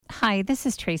Hi, this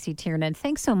is Tracy Tiernan.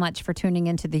 Thanks so much for tuning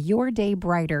into the Your Day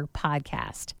Brighter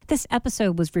podcast. This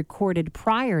episode was recorded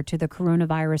prior to the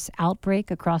coronavirus outbreak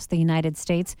across the United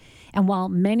States. And while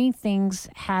many things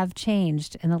have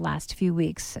changed in the last few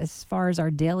weeks as far as our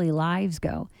daily lives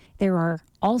go, there are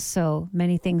also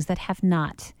many things that have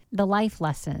not. The life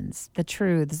lessons, the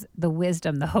truths, the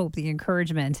wisdom, the hope, the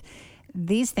encouragement,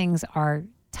 these things are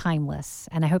timeless.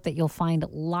 And I hope that you'll find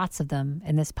lots of them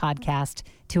in this podcast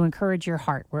to encourage your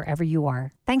heart wherever you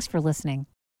are. Thanks for listening.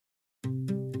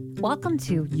 Welcome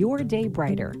to Your Day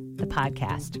Brighter, the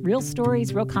podcast. Real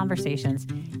stories, real conversations,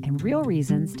 and real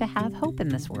reasons to have hope in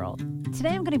this world.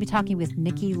 Today I'm going to be talking with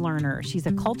Nikki Lerner. She's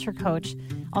a culture coach,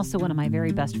 also one of my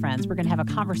very best friends. We're going to have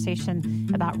a conversation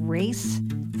about race,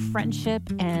 friendship,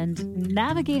 and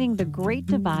navigating the great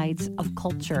divides of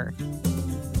culture.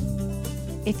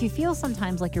 If you feel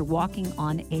sometimes like you're walking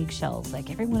on eggshells, like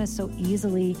everyone is so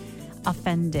easily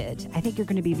offended, I think you're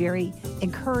going to be very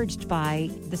encouraged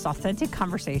by this authentic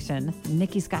conversation.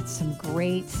 Nikki's got some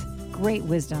great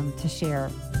wisdom to share.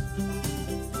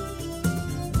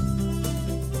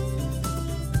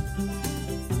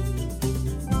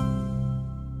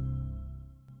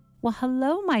 Well,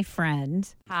 hello, my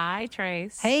friend. Hi,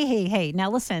 Trace. Hey. Now,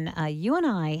 listen, you and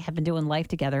I have been doing life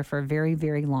together for a very,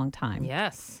 very long time.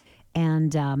 Yes.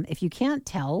 And if you can't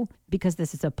tell, because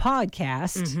this is a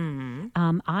podcast,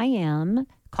 I am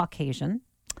Caucasian.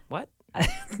 What?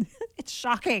 It's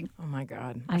shocking. Oh, my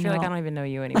God. I feel like know. I don't even know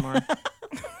you anymore.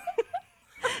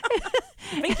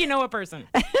 I think you know a person.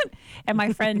 And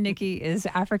my friend Nikki is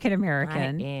African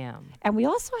American. I am. And we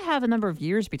also have a number of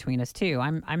years between us, too.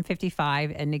 I'm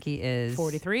 55 and Nikki is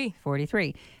 43.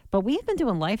 43. But we've been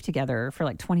doing life together for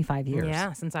like 25 years.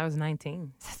 Yeah, since I was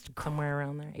 19. Somewhere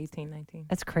around there, 18, 19.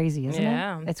 That's crazy, isn't it?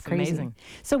 Yeah, It's it's crazy. amazing.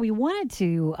 So we wanted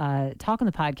to talk on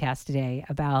the podcast today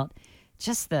about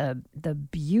just the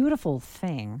beautiful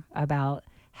thing about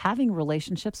having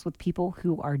relationships with people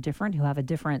who are different, who have a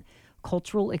different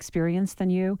cultural experience than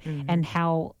you, and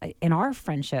how in our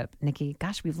friendship, Nikki,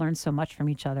 gosh, we've learned so much from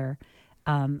each other.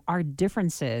 Our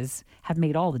differences have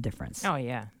made all the difference. Oh,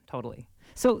 yeah, totally.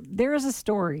 So there is a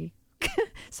story.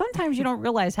 Sometimes you don't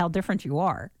realize how different you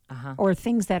are, or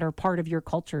things that are part of your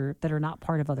culture that are not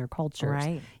part of other cultures.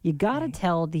 Right. You got to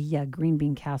tell the green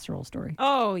bean casserole story.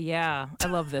 Oh, yeah. I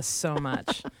love this so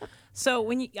much.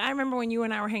 So I remember when you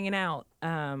and I were hanging out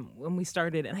when we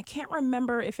started, and I can't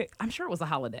remember I'm sure it was a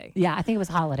holiday. Yeah, I think it was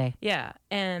a holiday. Yeah.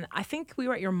 And I think we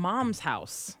were at your mom's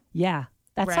house. Yeah,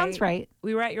 that sounds right.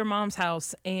 We were at your mom's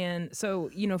house, and so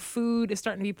food is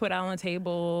starting to be put out on the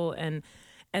table,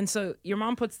 and so your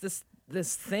mom puts this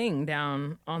thing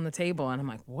down on the table, and I'm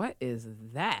like, what is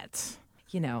that?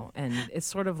 And it's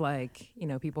sort of like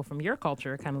people from your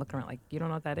culture kind of looking around like, you don't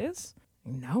know what that is?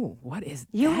 No, what is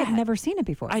that? You had never seen it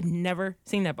before. I'd never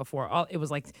seen that before. It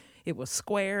was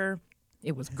square,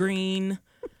 it was green,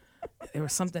 there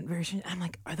was something very. I'm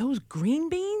like, are those green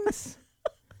beans?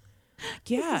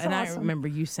 Yeah, and awesome. I remember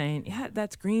you saying, yeah,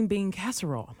 that's green bean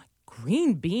casserole. I'm like,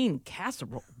 green bean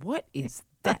casserole? What is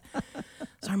that?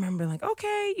 So I remember like,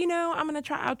 okay,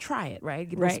 I'll try it, right?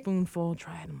 Get a spoonful,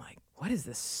 try it. I'm like, what is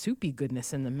this soupy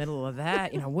goodness in the middle of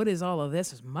that? What is all of this?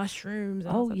 There's mushrooms.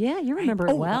 And all Oh, stuff. yeah, you remember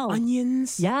it well. The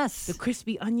onions. Yes. The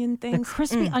crispy onion things. The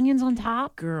crispy onions on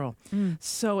top. Girl.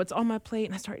 So it's on my plate,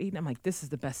 and I start eating. I'm like, this is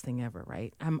the best thing ever,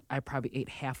 right? I probably ate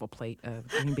half a plate of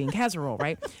green bean casserole,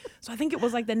 right? So I think it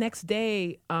was like the next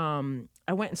day, I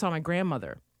went and saw my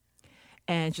grandmother.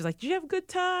 And she's like, did you have a good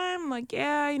time? I'm like,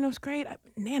 yeah, it's great.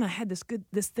 Nana had this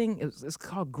thing. It's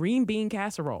called green bean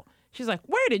casserole. She's like,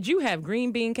 where did you have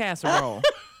green bean casserole?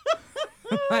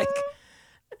 Like,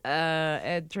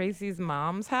 at Tracy's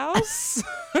mom's house.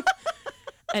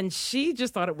 And she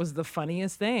just thought it was the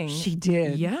funniest thing. She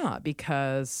did. Yeah,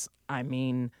 because,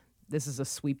 this is a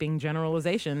sweeping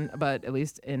generalization, but at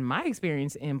least in my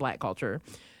experience in Black culture,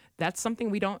 that's something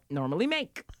we don't normally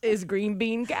make, is green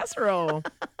bean casserole.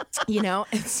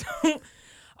 And so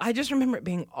I just remember it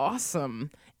being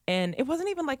awesome. And it wasn't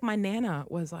even like my Nana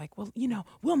was like, well,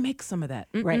 we'll make some of that.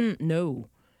 Right. No.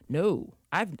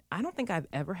 I don't think I've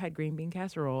ever had green bean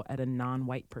casserole at a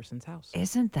non-white person's house.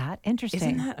 Isn't that interesting?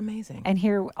 Isn't that amazing? And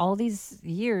here, all these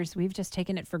years, we've just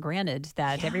taken it for granted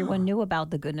that everyone knew about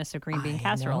the goodness of green bean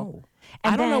casserole. know.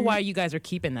 And I don't know then- why you guys are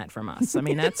keeping that from us.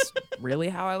 That's really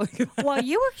how I look at it. Well,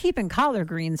 you were keeping collard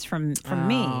greens from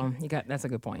me. That's a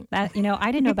good point. That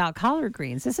I didn't know about collard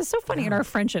greens. This is so funny. In our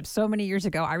friendship so many years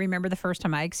ago, I remember the first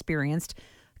time I experienced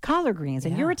collard greens,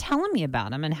 and you were telling me about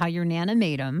them and how your Nana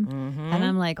made them, and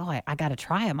I'm like, oh, I got to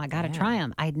try them. I got to try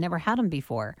them. I'd never had them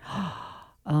before.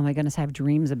 Oh my goodness, I have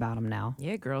dreams about them now.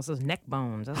 Yeah, girls, those neck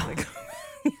bones. I was like,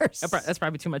 That's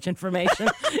probably too much information.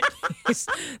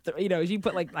 You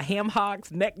put like the ham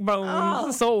hocks, neck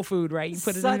bones, soul food, right? You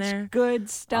put it in there. Such good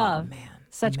stuff. Oh, man.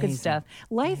 Such Amazing. good stuff.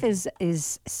 Life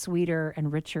is sweeter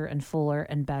and richer and fuller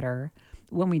and better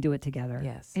when we do it together.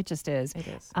 Yes. It just is. It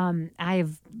is.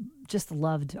 I've just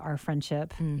loved our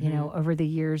friendship, over the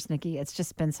years, Nikki. It's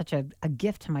just been such a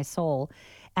gift to my soul.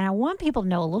 And I want people to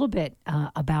know a little bit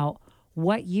about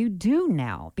what you do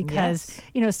now, because,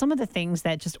 some of the things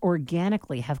that just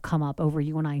organically have come up over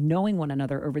you and I knowing one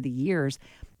another over the years,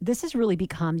 this has really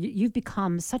become, you've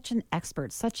become such an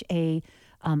expert, such a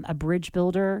bridge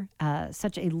builder,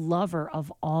 such a lover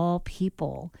of all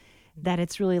people, that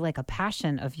it's really like a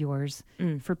passion of yours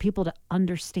for people to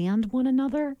understand one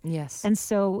another. Yes. And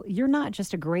so you're not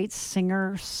just a great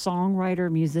singer,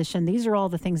 songwriter, musician. These are all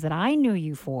the things that I knew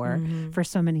you for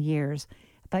so many years.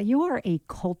 But you are a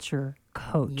culture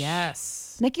coach.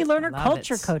 Yes. Nikki Lerner,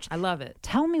 culture coach. I love it.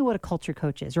 Tell me what a culture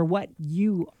coach is, or what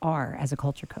you are as a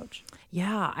culture coach.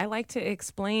 Yeah, I like to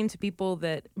explain to people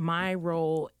that my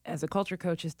role as a culture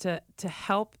coach is to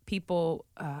help people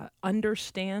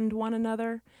understand one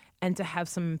another and to have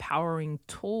some empowering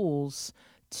tools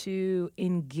to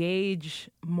engage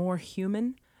more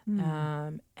human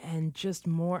and just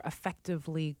more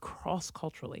effectively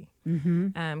cross-culturally.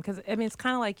 Because it's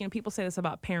kind of like, people say this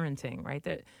about parenting, right?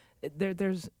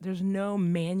 There's no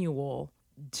manual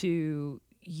to,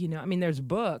 there's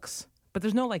books, but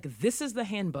there's no this is the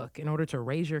handbook in order to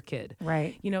raise your kid.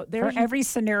 Right. There's For every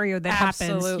scenario that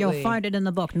happens, you'll find it in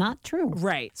the book. Not true.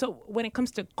 Right. So when it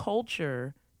comes to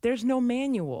culture, there's no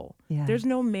manual. Yeah. There's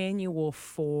no manual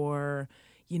for,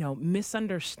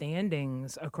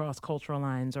 misunderstandings across cultural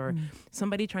lines, or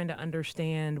somebody trying to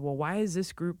understand, well, why is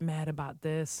this group mad about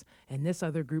this and this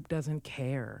other group doesn't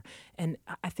care? And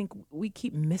I think we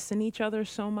keep missing each other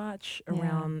so much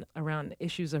around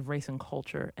issues of race and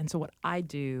culture. And so what I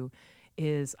do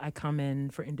is I come in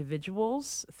for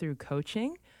individuals through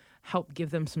coaching, help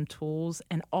give them some tools,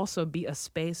 and also be a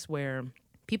space where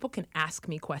people can ask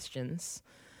me questions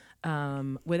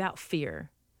without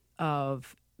fear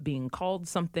of being called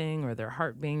something or their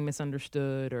heart being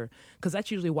misunderstood, or because that's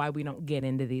usually why we don't get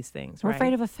into these things. We're right?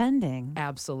 afraid of offending.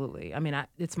 Absolutely.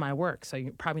 It's my work, so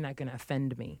you're probably not going to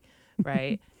offend me,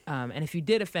 right? And if you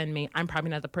did offend me, I'm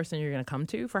probably not the person you're going to come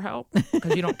to for help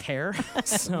because you don't care.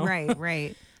 So,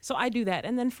 Right. So I do that.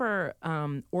 And then for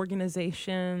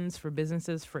organizations, for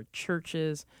businesses, for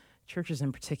churches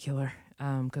in particular,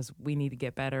 because we need to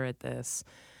get better at this,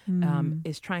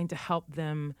 is trying to help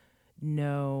them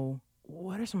know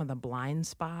what are some of the blind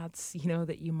spots,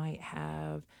 that you might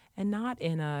have, and not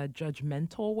in a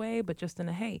judgmental way, but just in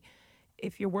a, hey,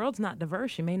 if your world's not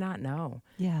diverse, you may not know.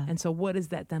 Yeah. And so what does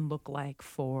that then look like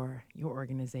for your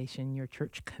organization, your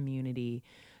church community,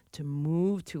 to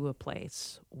move to a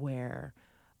place where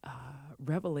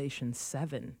Revelation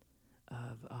 7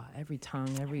 of every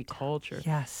tongue, every culture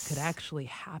could actually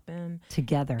happen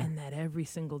together, and that every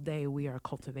single day we are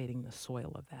cultivating the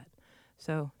soil of that.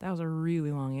 So that was a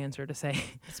really long answer to say.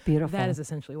 It's beautiful. That is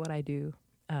essentially what I do.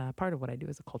 Part of what I do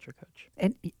as a culture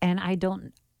coach. And I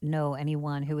don't know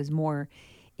anyone who is more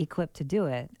equipped to do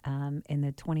it. In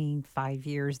the 25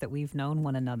 years that we've known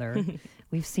one another,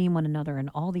 we've seen one another in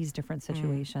all these different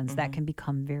situations that can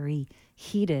become very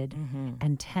heated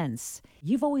and tense.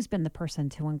 You've always been the person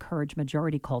to encourage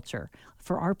majority culture.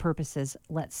 For our purposes,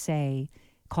 let's say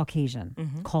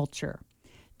Caucasian culture,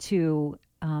 to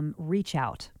reach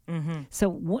out. So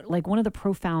one of the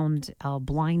profound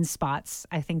blind spots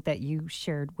I think that you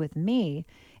shared with me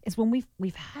is when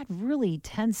we've had really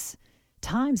tense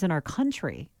times in our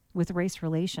country with race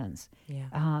relations,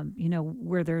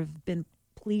 where there have been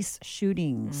police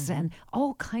shootings and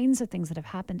all kinds of things that have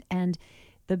happened. And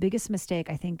the biggest mistake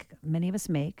I think many of us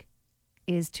make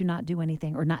is to not do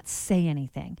anything or not say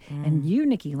anything. And you,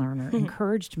 Nikki Lerner,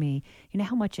 encouraged me,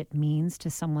 how much it means to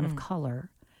someone of color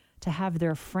to have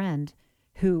their friend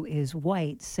who is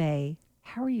white say,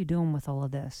 how are you doing with all of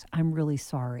this? I'm really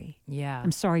sorry. Yeah.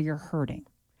 I'm sorry you're hurting.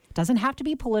 Doesn't have to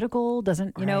be political,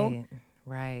 doesn't,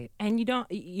 Right. And you don't,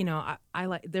 I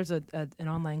like, there's an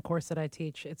online course that I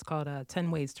teach. It's called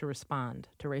 10 Ways to Respond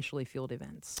to Racially Fueled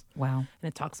Events. Wow. And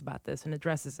it talks about this and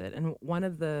addresses it. And one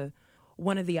of the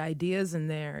ideas in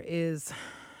there is,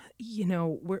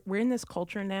 we're in this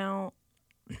culture now,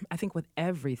 I think with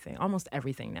everything, almost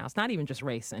everything now. It's not even just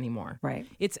race anymore. Right.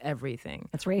 It's everything.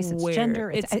 It's race, it's gender,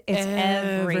 it's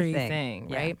everything.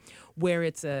 Right? Where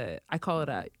it's I call it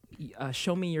a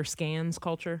show me your scans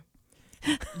culture.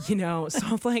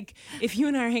 So if you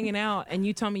and I are hanging out and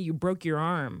you tell me you broke your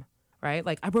arm, right?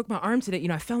 Like I broke my arm today,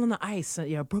 I fell on the ice,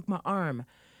 I broke my arm.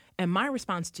 And my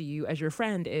response to you as your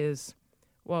friend is,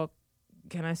 well,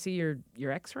 can I see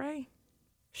your x-ray?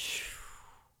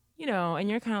 And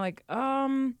you're kind of like,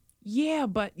 yeah,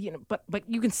 but, but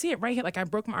you can see it right here. Like, I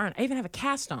broke my arm. I even have a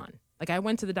cast on. Like, I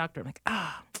went to the doctor. I'm like,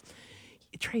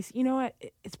 Tracy, you know what?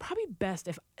 It's probably best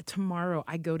if tomorrow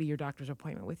I go to your doctor's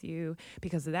appointment with you,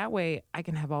 because that way I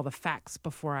can have all the facts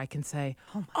before I can say,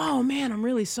 oh man, I'm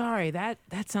really sorry. That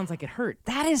sounds like it hurt.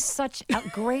 That is such a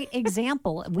great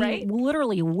example. Right? We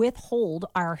literally withhold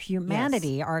our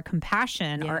humanity, Yes. our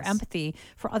compassion, our Yes. empathy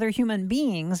for other human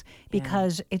beings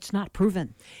because it's not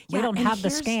proven. We don't and have the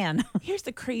scan. Here's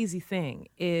the crazy thing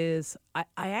is I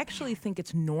actually think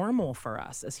it's normal for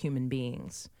us as human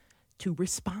beings to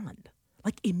respond.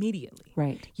 Like, immediately.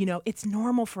 Right. It's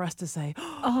normal for us to say,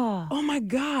 oh my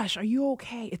gosh, are you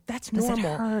okay? That's normal. Does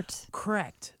it hurt?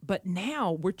 Correct. But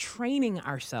now we're training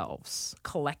ourselves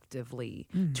collectively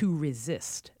to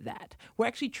resist that. We're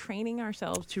actually training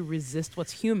ourselves to resist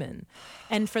what's human.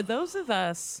 And for those of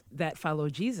us that follow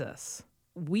Jesus,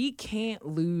 we can't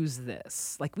lose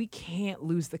this. Like, we can't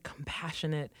lose the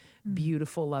compassionate,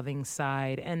 beautiful, loving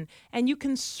side. And you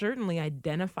can certainly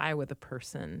identify with a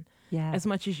person as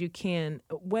much as you can,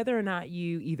 whether or not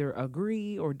you either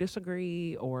agree or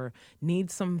disagree or need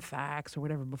some facts or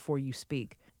whatever before you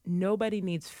speak. Nobody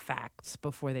needs facts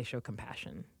before they show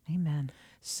compassion. Amen.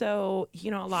 So, a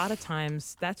lot of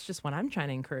times that's just what I'm trying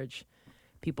to encourage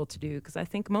people to do, because I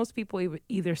think most people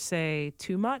either say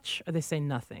too much or they say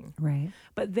nothing. Right.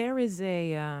 But there's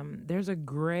a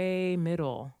gray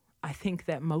middle, I think,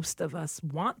 that most of us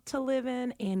want to live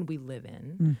in and we live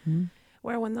in,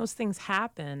 where when those things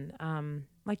happen,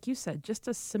 like you said, just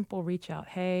a simple reach out.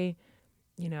 Hey,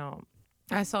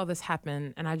 I saw this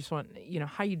happen and I just want,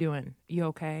 how you doing? You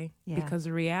okay? Yeah. Because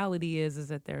the reality is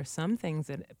that there are some things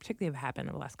that particularly have happened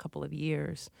in the last couple of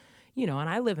years, and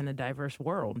I live in a diverse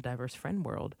friend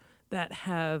world that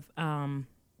have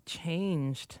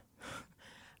changed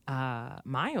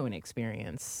my own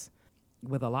experience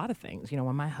with a lot of things.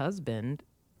 When my husband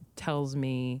tells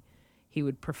me he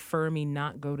would prefer me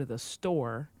not go to the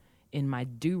store in my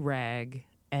do-rag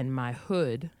and my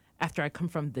hood after I come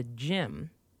from the gym.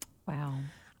 Wow.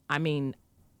 I mean,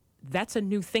 that's a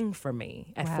new thing for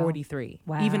me at Wow. 43,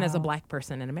 Wow. even as a Black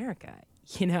person in America.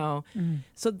 So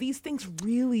these things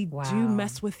really do Wow.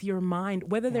 mess with your mind,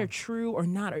 whether they're true or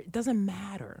not, or it doesn't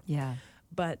matter. Yeah.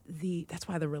 But that's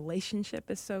why the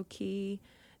relationship is so key,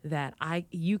 that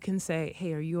you can say,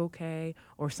 hey, are you okay?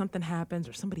 Or something happens,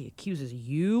 or somebody accuses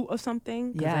you of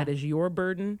something, because that is your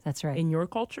burden. That's right. In your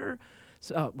culture.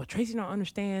 So, well, Tracy don't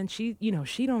understand. She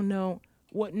don't know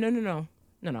what, no,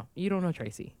 you don't know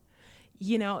Tracy.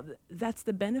 That's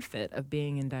the benefit of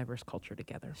being in diverse culture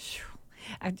together.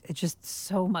 It's just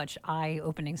so much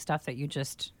eye-opening stuff that you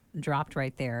just dropped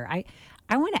right there.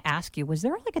 I want to ask you, was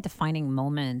there like a defining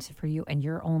moment for you in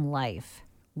your own life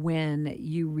when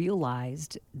you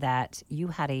realized that you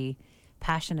had a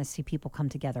passion to see people come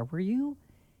together? Were you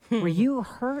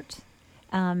hurt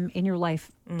in your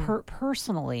life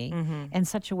personally in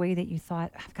such a way that you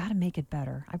thought, I've got to make it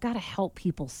better. I've got to help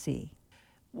people see?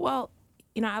 Well,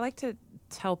 I like to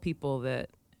tell people that,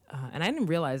 and I didn't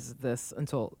realize this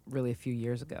until really a few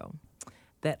years ago,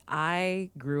 that I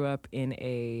grew up in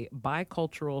a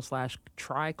bicultural /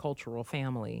 tricultural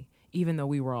family, even though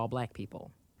we were all Black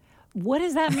people. What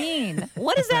does that mean?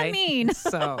 What does that Right? mean?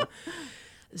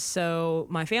 So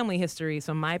my family history,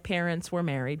 so my parents were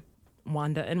married,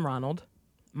 Wanda and Ronald.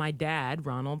 My dad,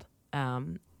 Ronald,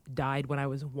 died when I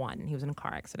was 1. He was in a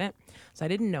car accident, so I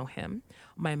didn't know him.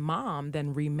 My mom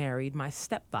then remarried my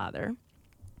stepfather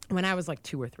when I was like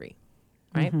 2 or 3,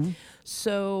 right?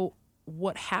 So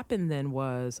what happened then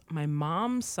was my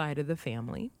mom's side of the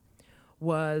family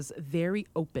was very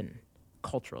open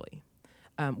culturally.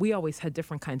 We always had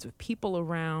different kinds of people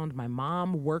around. My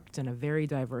mom worked in a very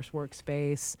diverse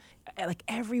workspace. Like,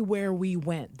 everywhere we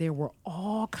went, there were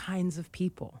all kinds of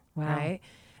people, right?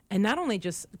 And not only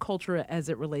just culture as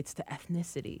it relates to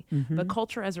ethnicity, but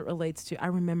culture as it relates to, I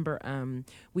remember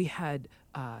we had,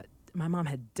 my mom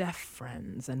had deaf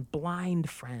friends and blind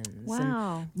friends.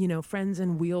 Wow. And, friends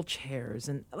in wheelchairs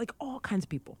and like all kinds of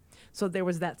people. So there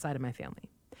was that side of my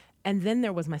family. And then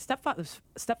there was my stepfather's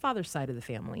side of the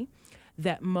family,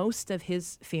 that most of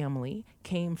his family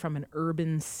came from an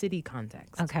urban city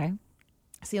context. Okay.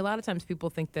 See, a lot of times people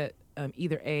think that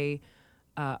either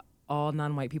all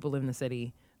non-white people live in the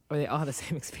city, or they all have the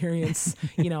same experience.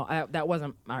 That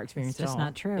wasn't our experience It's just at all.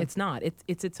 not true. It's not.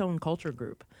 It's its own culture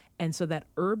group. And so that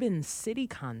urban city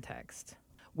context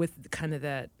with kind of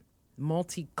that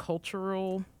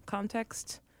multicultural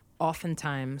context,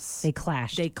 oftentimes They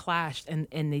clashed.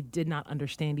 and they did not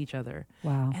understand each other.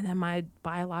 Wow. And then my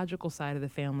biological side of the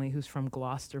family, who's from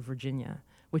Gloucester, Virginia,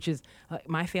 which is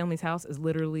my family's house is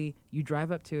literally, you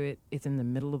drive up to it, it's in the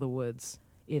middle of the woods,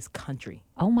 it's country.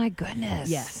 Oh my goodness.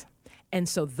 Yes. And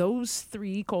so those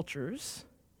three cultures,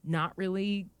 not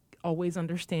really always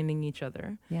understanding each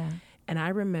other. Yeah. And I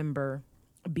remember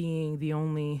being the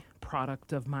only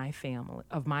product of my family,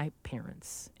 of my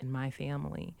parents and my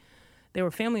family. There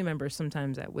were family members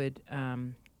sometimes that would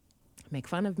make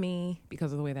fun of me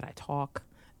because of the way that I talk.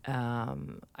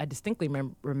 I distinctly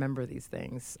remember these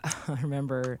things. I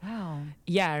remember,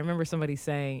 I remember somebody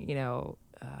saying,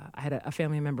 I had a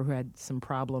family member who had some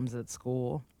problems at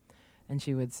school, and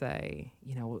she would say,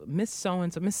 Miss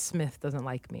So-and-so, Miss Smith doesn't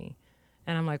like me.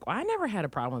 And I'm like, well, I never had a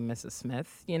problem with Mrs.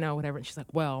 Smith, whatever. And she's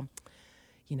like, well,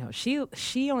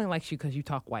 she only likes you because you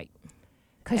talk white.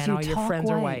 Because all your friends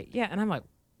are white. Yeah. And I'm like,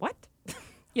 what?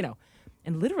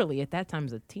 And literally at that time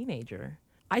as a teenager,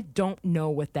 I don't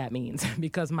know what that means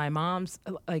because my mom's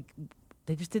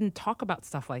they just didn't talk about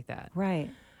stuff like that. Right.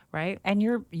 Right. And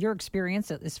your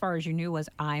experience, as far as you knew, was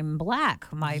I'm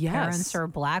black. My parents are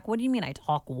black. What do you mean I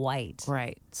talk white?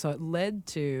 Right. So it led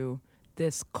to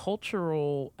this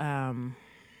cultural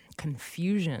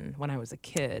confusion when I was a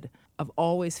kid of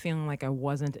always feeling like I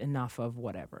wasn't enough of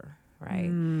whatever. Right.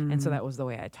 And so that was the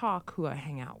way I talk, who I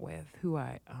hang out with,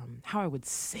 how I would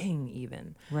sing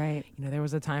even. Right. There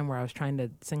was a time where I was trying to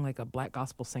sing like a black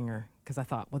gospel singer because I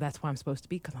thought, well, that's why I'm supposed to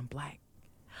be, because I'm black.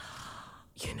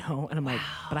 And I'm like,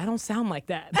 but I don't sound like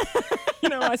that.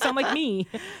 I sound like me.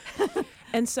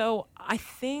 And so I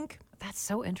think that's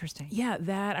so interesting. Yeah,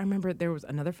 that I remember there was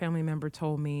another family member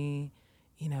told me,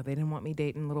 they didn't want me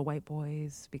dating little white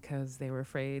boys because they were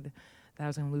afraid that I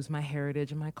was going to lose my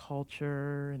heritage and my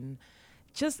culture. And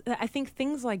just, I think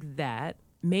things like that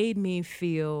made me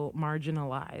feel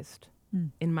marginalized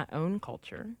in my own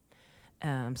culture,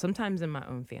 sometimes in my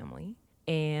own family.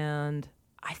 And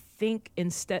I think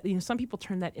instead, some people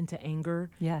turn that into anger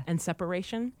and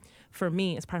separation. For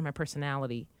me, it's part of my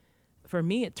personality. For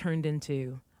me, it turned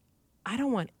into, I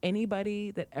don't want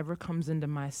anybody that ever comes into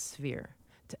my sphere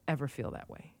to ever feel that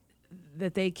way,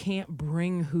 that they can't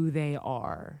bring who they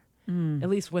are, at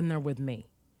least when they're with me.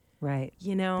 Right.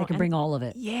 They can bring all of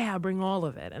it. Yeah, bring all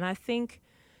of it. And I think,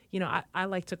 I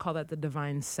like to call that the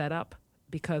divine setup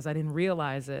because I didn't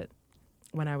realize it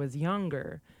when I was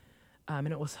younger. And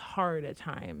it was hard at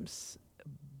times,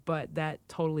 but that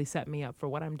totally set me up for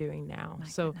what I'm doing now.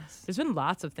 So there's been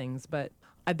lots of things, but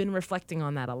I've been reflecting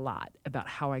on that a lot about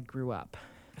how I grew up.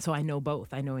 So I know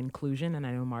both. I know inclusion and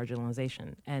I know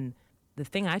marginalization. And the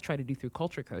thing I try to do through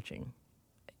culture coaching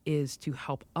is to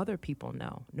help other people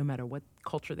know, no matter what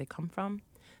culture they come from,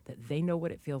 that they know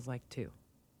what it feels like too.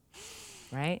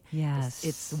 Right? Yes.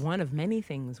 It's one of many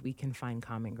things we can find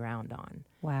common ground on.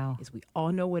 Wow. Is we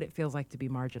all know what it feels like to be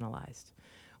marginalized.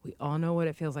 We all know what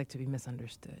it feels like to be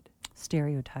misunderstood.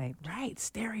 Stereotyped. Right.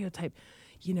 Stereotyped.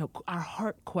 Our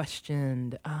heart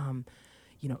questioned,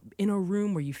 in a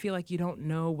room where you feel like you don't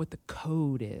know what the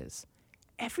code is.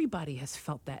 Everybody has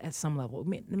felt that at some level.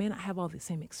 They may not have all the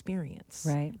same experience,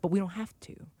 right? But we don't have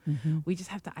to. Mm-hmm. We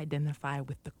just have to identify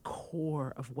with the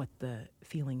core of what the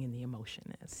feeling and the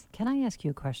emotion is. Can I ask you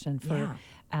a question?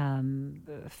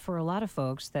 For a lot of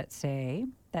folks that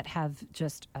have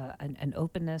just an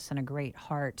openness and a great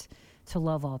heart to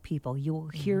love all people, you'll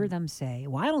hear them say,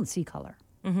 well, I don't see color.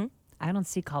 Mm-hmm. I don't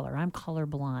see color. I'm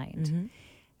colorblind.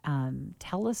 Mm-hmm.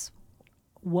 Tell us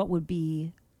what would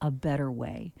be a better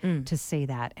way to say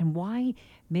that, and why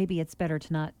maybe it's better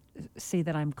to not say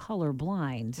that I'm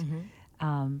colorblind,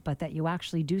 but that you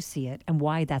actually do see it, and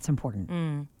why that's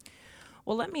important.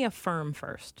 Well, let me affirm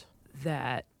first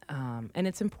that, and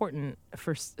it's important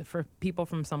for people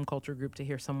from some culture group to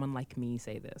hear someone like me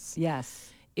say this.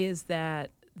 Yes. Is that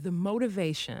the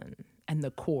motivation and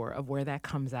the core of where that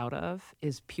comes out of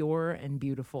is pure and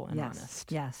beautiful and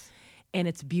honest. Yes. And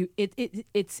it's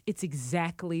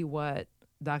exactly what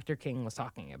Dr. King was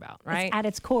talking about, right? At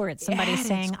its core, it's somebody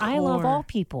saying, I love all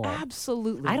people.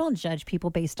 Absolutely. I don't judge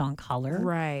people based on color.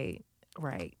 Right.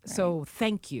 So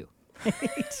thank you.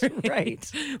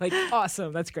 Right. Like,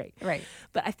 awesome. That's great. Right.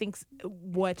 But I think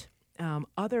what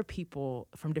other people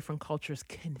from different cultures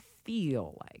can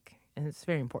feel like, and it's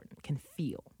very important, can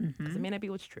feel, because it may not be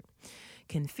what's true,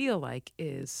 can feel like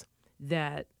is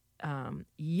that,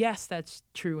 yes, that's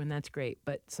true and that's great,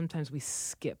 but sometimes we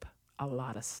skip a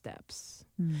lot of steps.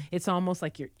 It's almost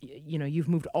like you've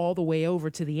moved all the way over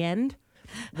to the end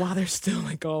while there's still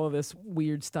like all of this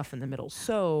weird stuff in the middle.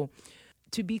 So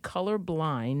to be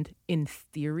colorblind in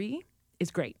theory is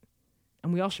great.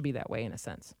 And we all should be that way in a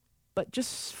sense. But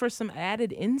just for some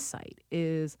added insight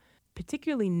is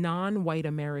particularly non-white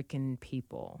American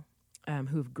people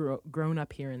who've grown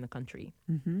up here in the country,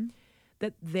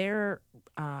 that their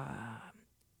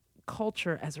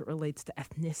culture as it relates to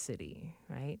ethnicity,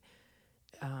 right,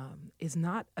 is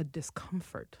not a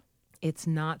discomfort. It's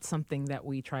not something that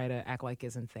we try to act like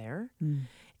isn't there.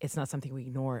 It's not something we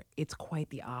ignore. It's quite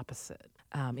the opposite.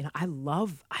 I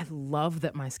love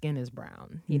that my skin is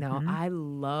brown. I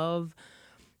love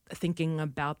thinking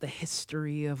about the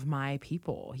history of my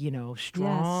people,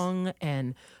 strong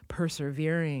and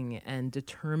persevering and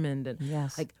determined. And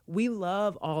like, we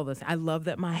love all this. I love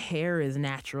that my hair is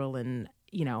natural and,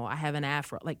 I have an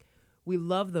afro. Like, we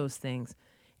love those things.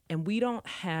 And we don't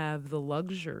have the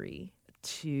luxury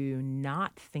to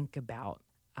not think about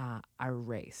our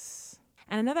race.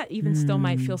 And I know that even still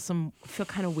might feel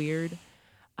kind of weird.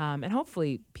 And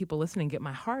hopefully people listening get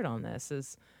my heart on this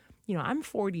is, I'm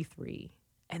 43.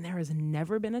 And there has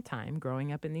never been a time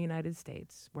growing up in the United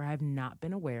States where I've not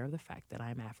been aware of the fact that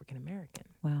I'm African American.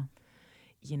 Wow.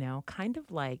 Kind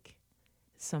of like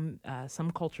some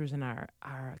cultures in our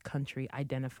country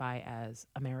identify as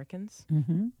Americans,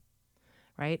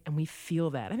 right? And we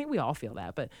feel that. I think we all feel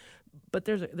that. But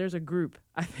there's a group,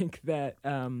 I think, that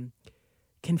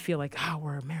can feel like, oh,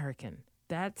 we're American.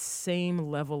 That same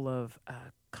level of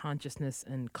consciousness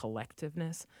and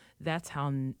collectiveness, that's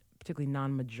how particularly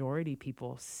non-majority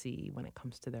people see when it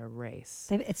comes to their race.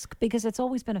 It's because it's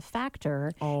always been a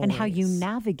factor in how you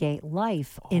navigate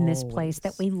life in this place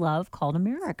that we love called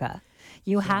America.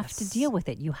 You have to deal with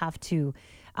it. You have to,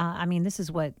 this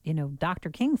is what, Dr.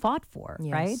 King fought for,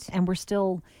 right? And we're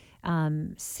still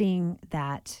seeing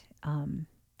that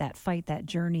fight, that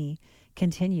journey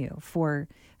continue for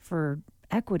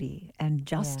equity and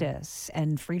justice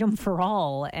and freedom for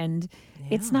all. And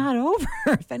it's not over.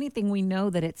 If anything, we know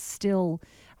that it's still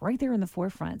right there in the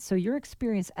forefront. So your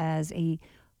experience as a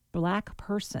Black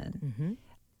person,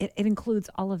 it includes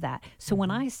all of that. So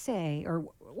when I say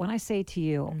to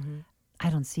you, I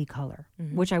don't see color,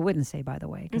 which I wouldn't say, by the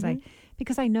way,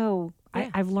 because I know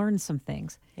I've learned some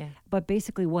things. Yeah. But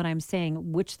basically what I'm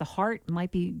saying, which the heart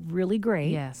might be really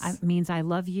great, means I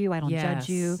love you, I don't judge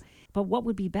you. But what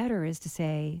would be better is to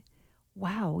say,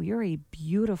 wow, you're a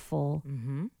beautiful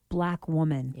Black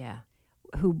woman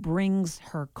who brings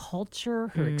her culture,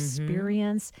 her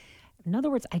experience. In other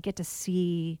words, I get to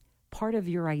see part of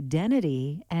your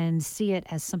identity and see it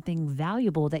as something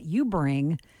valuable that you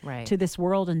bring to this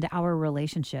world and to our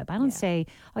relationship. I don't say,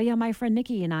 oh yeah, my friend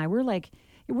Nikki and I, we're like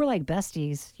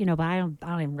besties, but I don't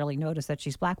even really notice that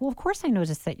she's Black. Well, of course I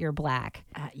notice that you're Black.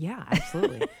 Yeah,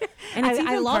 absolutely. And it's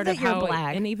I love that you're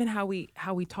Black. And even how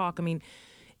we talk. I mean,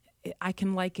 I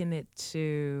can liken it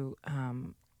to,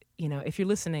 if you're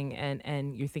listening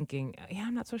and you're thinking, yeah,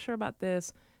 I'm not so sure about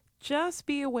this. Just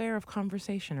be aware of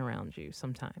conversation around you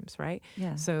sometimes, right?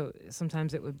 Yeah. So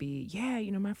sometimes it would be,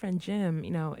 my friend Jim,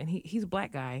 and he's a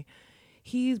Black guy.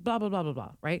 He's blah, blah, blah, blah,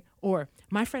 blah, right? Or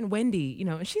my friend Wendy,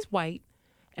 and she's white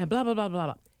and blah, blah, blah, blah,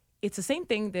 blah. It's the same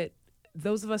thing that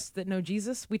those of us that know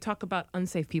Jesus, we talk about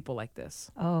unsafe people like this.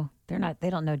 Oh, they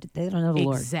don't know the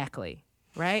Lord. Exactly.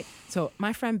 Right? So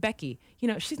my friend Becky,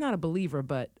 she's not a believer,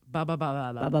 but blah, blah,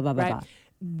 blah, blah, blah, right? Blah.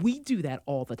 We do that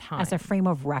all the time. As a frame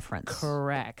of reference.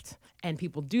 Correct. And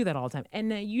people do that all the time.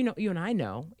 And you and I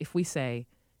know if we say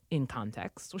in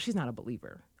context, well, she's not a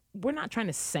believer. We're not trying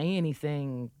to say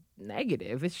anything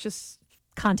negative. It's just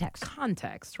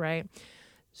context, right?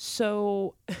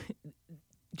 So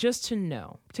just to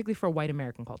know, particularly for white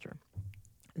American culture,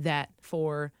 that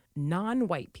for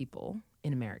non-white people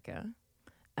in America,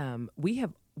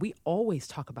 we always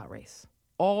talk about race.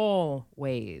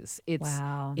 Always.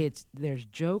 There's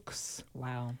jokes.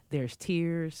 Wow. There's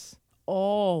tears.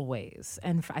 Always.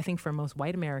 And I think for most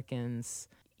white Americans,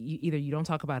 either you don't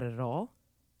talk about it at all,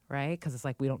 right? Because it's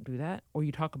like we don't do that, or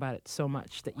you talk about it so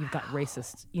much that you've got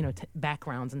racist,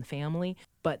 backgrounds in the family,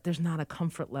 but there's not a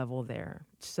comfort level there.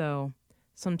 So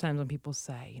sometimes when people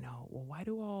say, well, why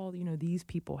do all, these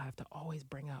people have to always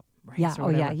bring up race? Yeah. Or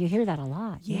whatever? You hear that a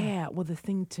lot. Yeah. Well, the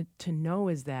thing to know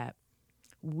is that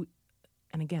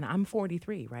and again, I'm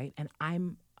 43, right? And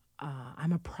I'm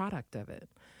a product of it.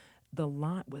 The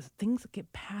line was things that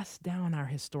get passed down our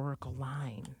historical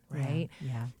line, right?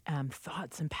 Yeah.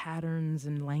 Thoughts and patterns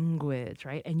and language,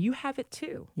 right? And you have it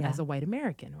too as a white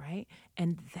American, right?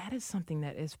 And that is something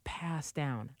that is passed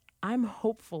down. I'm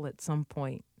hopeful at some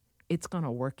point it's going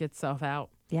to work itself out.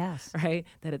 Yes. Right?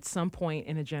 That at some point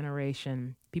in a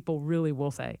generation, people really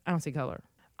will say, I don't see color.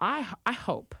 I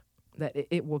hope that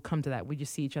it will come to that. We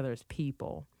just see each other as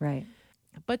people. Right.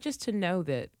 But just to know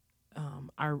that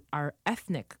our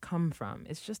ethnic come from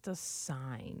is just a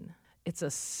sign. it's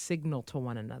a signal to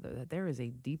one another that there is a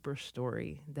deeper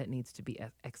story that needs to be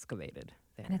excavated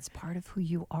there. And it's part of who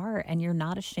you are, and you're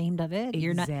not ashamed of it.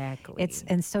 You're not. Exactly.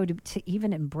 And so to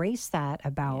even embrace that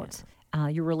about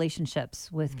your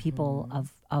relationships with people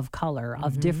of color,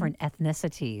 of different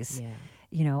ethnicities. Yeah.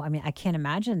 You know, I mean, I can't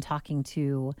imagine talking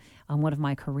to one of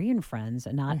my Korean friends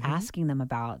and not asking them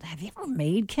about, have you ever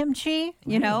made kimchi?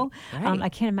 You know, right. I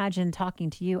can't imagine talking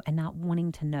to you and not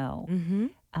wanting to know.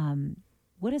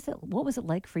 What was it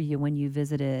like for you when you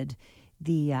visited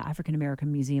the African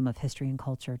American Museum of History and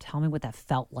Culture? Tell me what that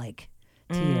felt like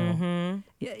to you.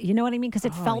 You know what I mean? Because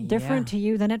it felt different to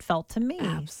you than it felt to me.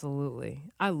 Absolutely.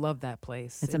 I love that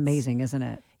place. It's amazing, isn't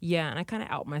it? Yeah, and I kind of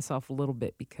out myself a little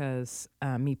bit because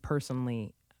me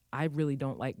personally, I really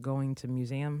don't like going to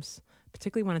museums,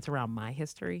 particularly when it's around my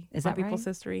history, Is my that people's right?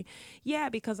 history. Yeah,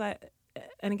 because and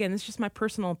again, it's just my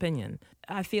personal opinion.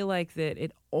 I feel like that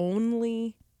it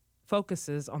only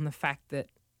focuses on the fact that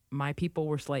my people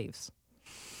were slaves.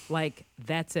 Like,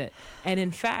 that's it. And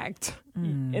in fact,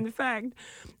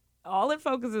 all it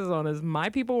focuses on is my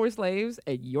people were slaves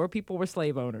and your people were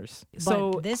slave owners.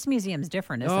 But this museum's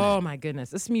different, isn't it? Oh my goodness.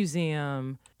 This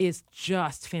museum is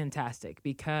just fantastic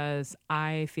because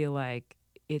I feel like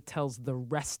it tells the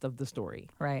rest of the story.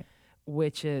 Right.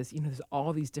 Which is, there's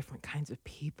all these different kinds of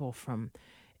people from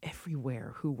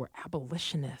everywhere who were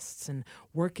abolitionists and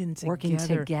working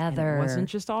together. And it wasn't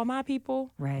just all my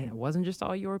people. Right. And it wasn't just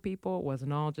all your people. It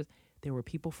wasn't all just, there were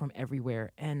people from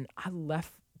everywhere. And I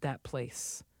left that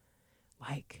place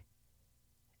like,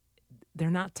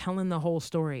 they're not telling the whole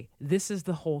story. This is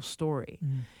the whole story,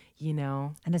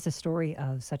 And it's a story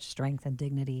of such strength and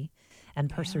dignity and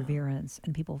perseverance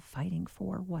and people fighting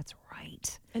for what's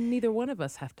right. And neither one of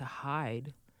us have to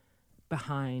hide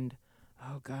behind,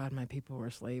 oh God, my people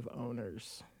were slave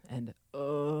owners, and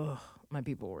my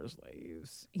people were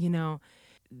slaves.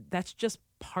 That's just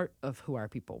part of who our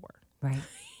people were. Right.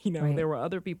 Right. There were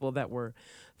other people that were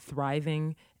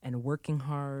thriving and working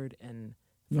hard and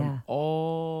from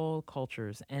all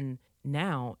cultures. And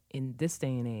now, in this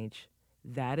day and age,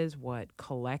 that is what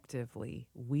collectively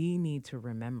we need to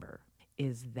remember,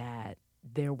 is that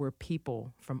there were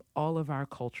people from all of our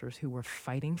cultures who were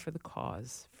fighting for the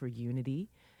cause for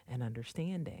unity and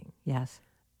understanding. Yes.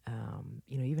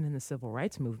 Even in the civil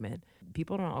rights movement,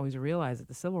 people don't always realize that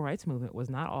the civil rights movement was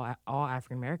not all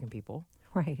African American people.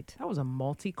 Right. That was a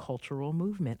multicultural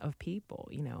movement of people.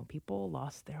 People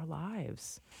lost their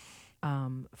lives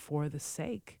for the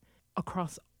sake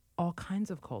across all kinds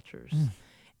of cultures.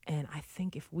 And I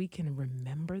think if we can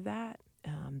remember that,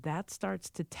 that starts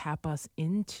to tap us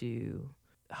into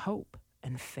hope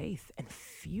and faith and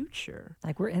future.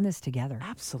 Like, we're in this together.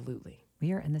 Absolutely.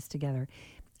 We are in this together.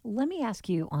 Let me ask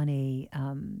you on a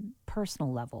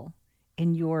personal level,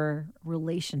 in your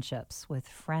relationships with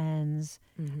friends,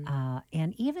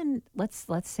 and even let's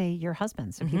say your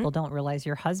husband. So people don't realize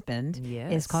your husband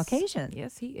is Caucasian.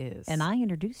 Yes, he is. And I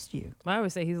introduced you. I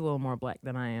always say he's a little more black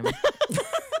than I am.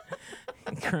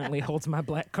 He currently holds my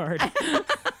black card.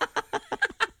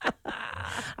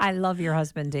 I love your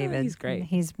husband, David. He's great.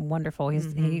 He's wonderful.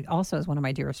 He also is one of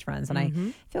my dearest friends, and I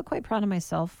feel quite proud of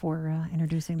myself for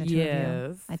introducing the two of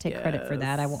you. I take credit for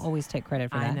that. I will always take credit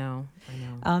for that. I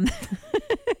know.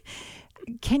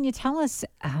 Can you tell us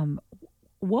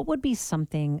what would be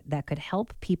something that could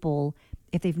help people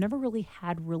if they've never really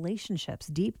had relationships,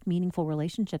 deep, meaningful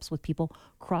relationships with people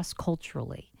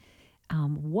cross-culturally?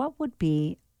 What would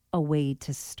be a way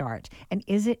to start? And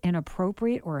is it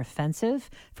inappropriate or offensive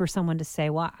for someone to say,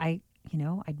 well, I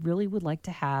really would like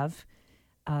to have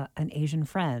an Asian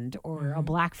friend or a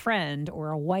black friend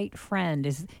or a white friend?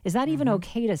 Is that even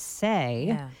okay to say?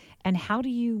 Yeah. And how do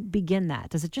you begin that?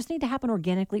 Does it just need to happen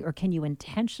organically, or can you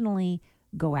intentionally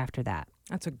go after that?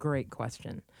 That's a great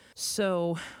question.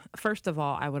 So, first of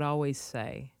all, I would always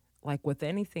say, like with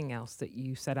anything else that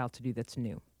you set out to do that's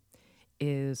new,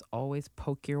 is always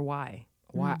poke your why.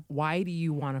 Why do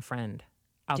you want a friend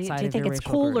outside do you of think your it's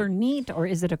racial cool group? or neat, or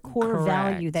is it a core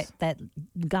value that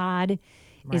God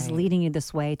is Right. leading you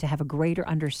this way to have a greater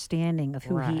understanding of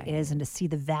who Right. He is and to see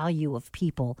the value of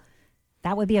people?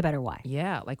 That would be a better why.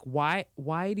 Yeah, like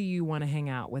why do you want to hang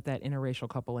out with that interracial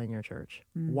couple in your church?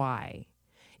 Why?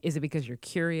 Is it because you're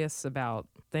curious about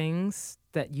things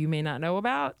that you may not know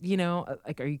about?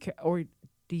 Like or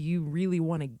do you really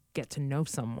want to get to know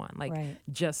someone? Like Right.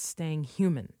 just staying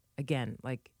human. Again,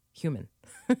 like human,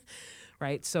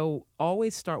 right? So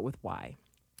always start with why.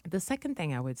 The second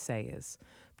thing I would say is,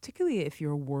 particularly if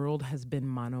your world has been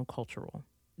monocultural,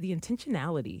 the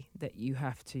intentionality that you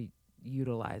have to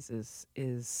utilize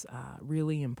is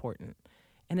really important.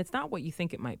 And it's not what you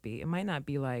think it might be. It might not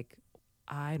be like,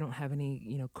 I don't have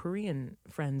any, Korean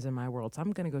friends in my world, so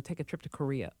I'm going to go take a trip to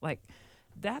Korea. Like,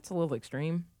 that's a little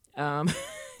extreme.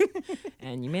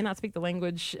 And you may not speak the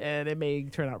language, and it may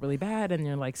turn out really bad. And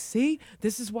you're like, see,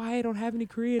 this is why I don't have any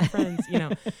Korean friends,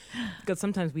 because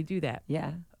sometimes we do that.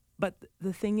 Yeah. But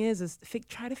the thing is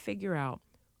try to figure out,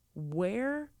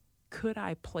 where could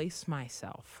I place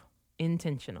myself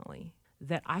intentionally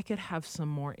that I could have some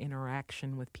more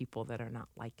interaction with people that are not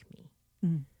like me,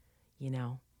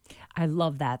 I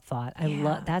love that thought.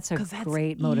 That's a 'cause that's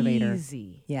great motivator.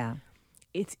 Easy. Yeah.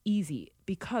 It's easy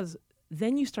because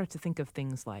then you start to think of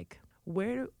things like,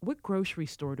 what grocery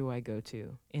store do I go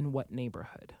to in what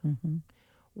neighborhood? Mm-hmm.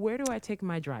 Where do I take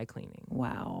my dry cleaning?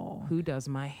 Wow. Who does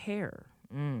my hair?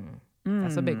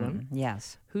 That's a big one.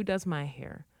 Yes. Who does my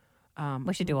hair?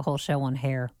 We should do a whole show on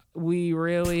hair. We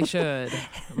really should.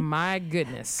 My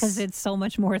goodness. Because it's so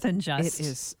much more than just. It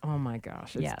is. Oh my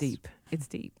gosh. It's Yes. deep. It's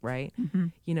deep, right?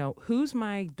 Mm-hmm. Who's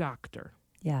my doctor?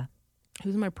 Yeah.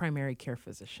 Who's my primary care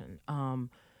physician?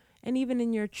 And even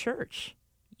in your church,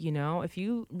 if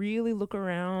you really look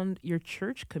around your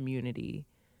church community,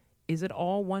 is it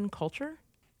all one culture?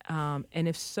 And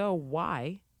if so,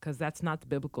 why? Because that's not the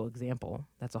biblical example.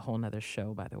 That's a whole nother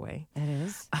show, by the way. It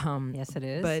is. Yes, it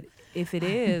is. But if it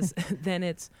is, then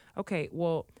it's okay.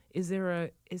 Well, is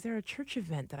there a church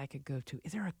event that I could go to?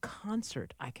 Is there a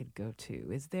concert I could go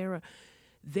to?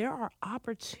 There are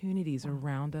opportunities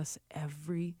around us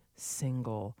every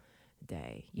single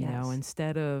day. You know,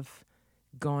 instead of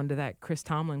going to that Chris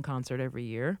Tomlin concert every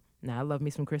year. Now, I love me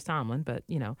some Chris Tomlin, but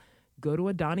go to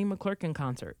a Donnie McClurkin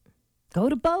concert. Go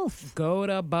to both. Go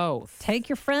to both. Take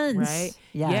your friends. Right?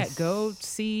 Yes. Yeah, go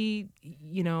see,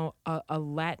 a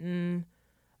Latin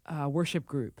worship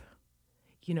group.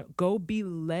 Go be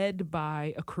led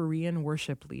by a Korean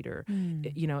worship leader,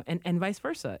 and vice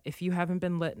versa. If you haven't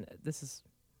been led, this is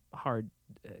hard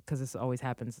because this always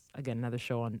happens. Again, another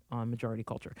show on majority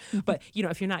culture. But,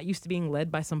 if you're not used to being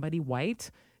led by somebody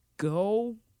white,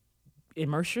 go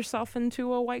immerse yourself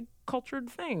into a white cultured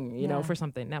thing, for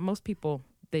something. Now, most people,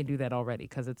 they do that already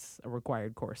because it's a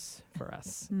required course for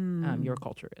us. Your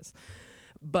culture is.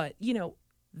 But,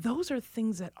 those are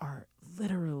things that are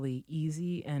literally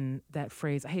easy. And that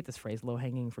phrase, I hate this phrase,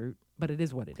 low-hanging fruit, but it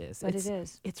is what it is. But it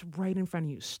is. It's right in front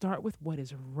of you. Start with what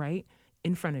is right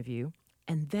in front of you.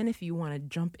 And then if you want to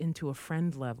jump into a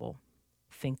friend level,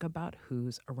 think about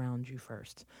who's around you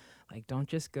first. Like, don't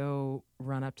just go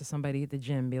run up to somebody at the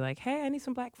gym and be like, hey, I need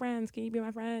some black friends. Can you be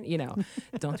my friend?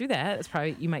 Don't do that. It's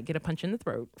probably, you might get a punch in the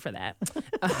throat for that.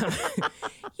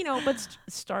 But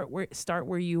start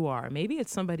where you are. Maybe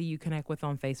it's somebody you connect with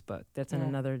on Facebook that's in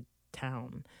another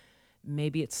town.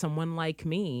 Maybe it's someone like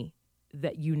me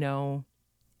that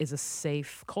is a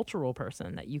safe cultural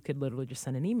person that you could literally just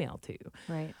send an email to.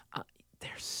 Right.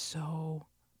 There's so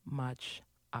much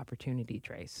opportunity,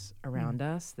 Trace, around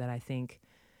us that I think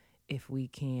if we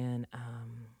can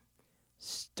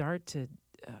start to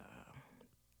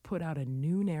put out a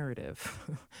new narrative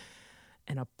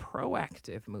and a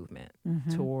proactive movement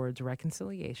towards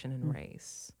reconciliation and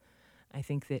race, I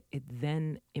think that it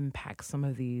then impacts some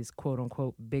of these quote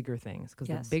unquote bigger things, because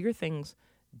the bigger things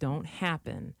don't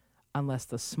happen unless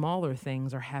the smaller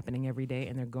things are happening every day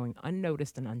and they're going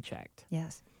unnoticed and unchecked.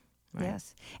 Yes. Right.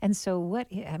 Yes. And so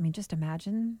just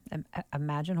imagine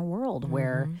a world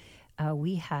where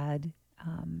we had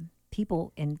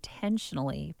people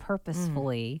intentionally,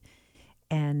 purposefully,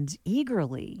 and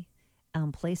eagerly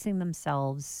placing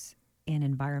themselves in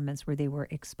environments where they were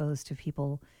exposed to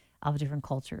people of different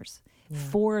cultures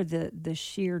for the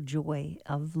sheer joy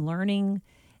of learning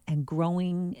and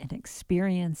growing and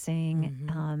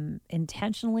experiencing,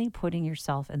 intentionally putting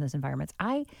yourself in those environments.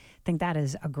 I think that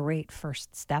is a great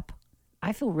first step.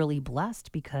 I feel really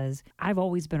blessed because I've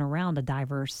always been around a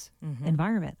diverse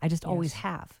environment. I just always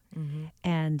have.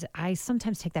 And I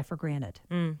sometimes take that for granted.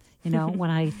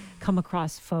 When I come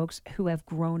across folks who have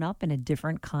grown up in a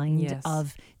different kind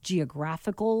of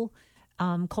geographical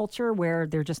culture where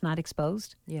they're just not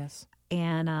exposed. Yes.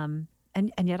 And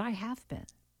yet I have been.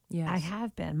 Yes. I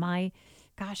have been. My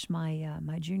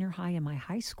junior high and my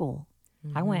high school,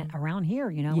 I went around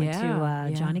here, went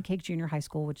to Johnny Cake Junior High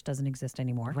School, which doesn't exist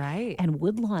anymore. Right. And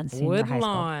Woodlawn Senior High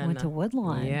School. Went to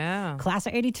Woodlawn. Yeah. Class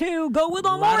of 82, go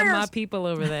Woodlawn Warriors. A lot Warriors. of my people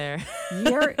over there.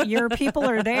 Your people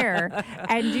are there.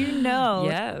 And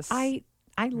yes. I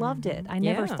loved it. I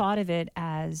never thought of it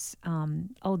as,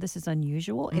 this is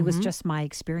unusual. It was just my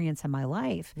experience in my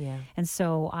life. Yeah. And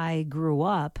so I grew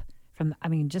up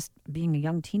just being a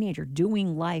young teenager,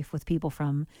 doing life with people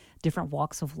from different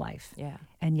walks of life. Yeah.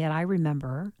 And yet I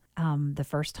remember the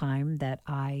first time that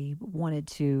I wanted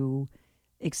to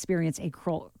experience a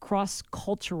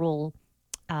cross-cultural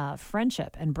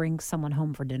friendship and bring someone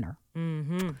home for dinner.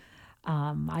 Mm-hmm.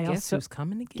 Guess who's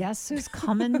coming again? Guess who's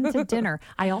coming to dinner?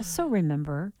 I also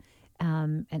remember,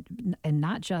 and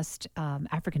not just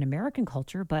African American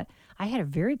culture, but I had a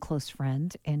very close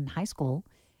friend in high school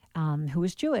who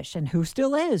was Jewish and who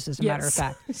still is, as a matter of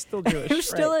fact. Still Jewish. Who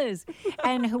still is,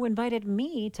 and who invited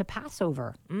me to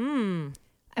Passover.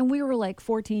 And we were like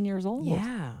 14 years old.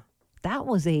 Yeah. That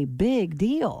was a big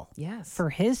deal. Yes.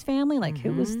 For his family. Like,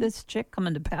 who was this chick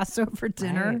coming to Passover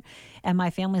dinner? Right. And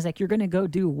my family's like, you're going to go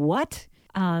do what?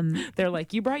 They're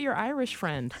like, you brought your Irish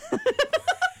friend.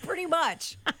 Pretty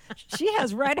much. She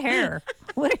has red hair.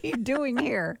 What are you doing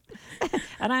here?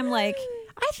 And I'm like,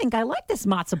 I think I like this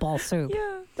matzo ball soup.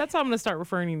 Yeah. That's how I'm going to start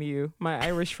referring to you, my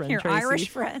Irish friend, Your Tracy. Irish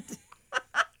friend.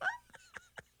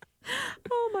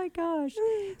 Oh my gosh.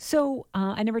 So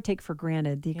I never take for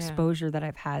granted the exposure that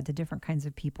I've had to different kinds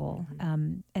of people.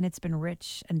 And it's been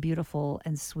rich and beautiful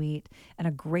and sweet and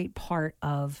a great part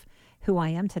of who I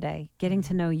am today. Getting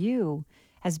to know you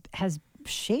has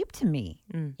shaped me.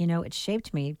 You know, it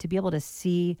shaped me to be able to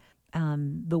see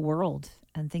the world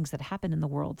and things that happen in the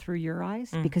world through your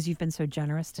eyes because you've been so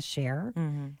generous to share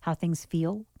how things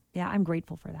feel. Yeah, I'm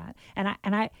grateful for that. And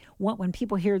I want, when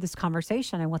people hear this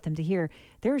conversation, I want them to hear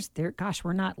gosh,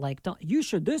 we're not like, you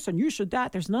should this and you should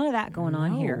that. There's none of that going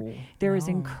on here. There is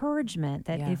encouragement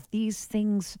that if these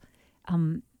things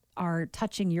are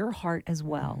touching your heart as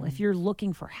well, if you're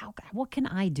looking for what can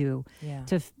I do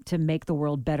to make the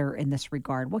world better in this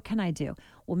regard? What can I do?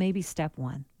 Well, maybe step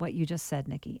one, what you just said,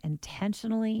 Nikki,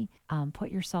 intentionally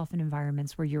put yourself in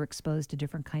environments where you're exposed to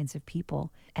different kinds of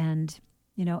people and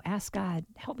ask God,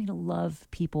 help me to love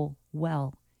people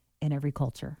well in every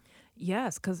culture.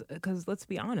 Yes, because let's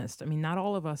be honest. I mean, not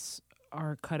all of us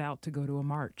are cut out to go to a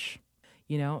march.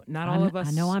 Not all of us.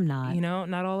 I know I'm not.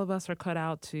 Not all of us are cut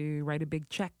out to write a big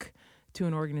check to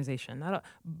an organization.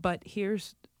 But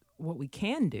here's what we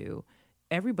can do.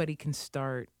 Everybody can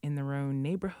start in their own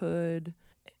neighborhood,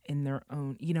 in their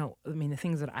own, the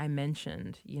things that I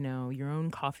mentioned, your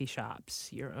own coffee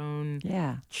shops, your own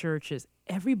churches.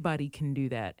 Everybody can do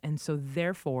that. And so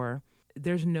therefore,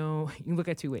 you look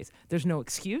at two ways. There's no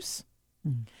excuse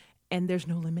and there's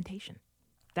no limitation.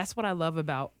 That's what I love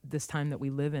about this time that we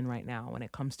live in right now when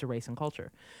it comes to race and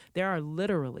culture. There are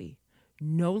literally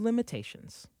no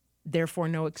limitations, therefore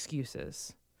no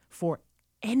excuses for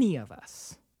any of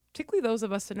us, particularly those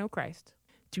of us that know Christ,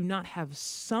 to not have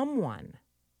someone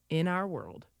in our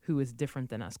world who is different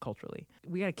than us culturally.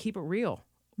 We got to keep it real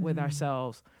with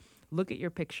ourselves. Look at your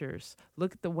pictures.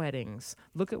 Look at the weddings.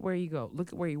 Look at where you go. Look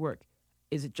at where you work.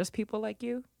 Is it just people like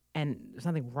you? And there's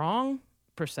nothing wrong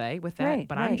per se with that.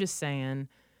 But I'm just saying,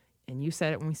 and you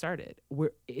said it when we started,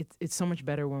 it's so much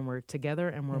better when we're together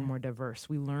and we're more diverse.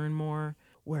 We learn more.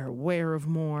 We're aware of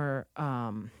more.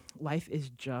 Life is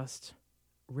just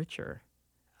richer.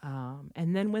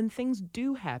 And then when things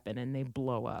do happen and they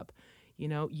blow up,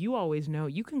 you always know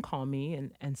you can call me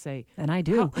and say, and I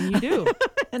do, and you do,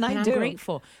 and I'm do.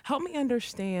 grateful. Help me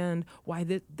understand why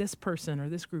this person or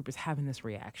this group is having this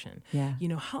reaction. Yeah,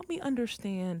 help me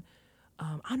understand.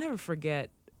 I'll never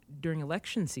forget during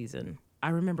election season. I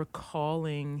remember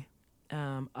calling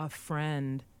a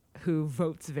friend who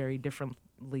votes very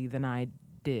differently than I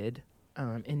did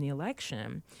in the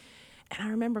election, and I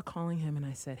remember calling him and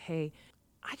I said, "Hey,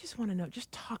 I just want to know,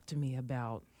 just talk to me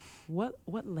about what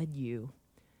led you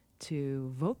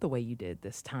to vote the way you did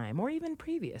this time or even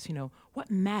previous,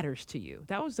 what matters to you?"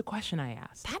 That was the question I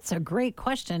asked. That's a great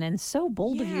question and so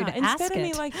bold of you to ask it. Instead of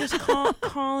me like just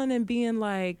calling and being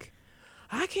like,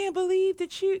 I can't believe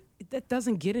that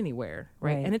doesn't get anywhere,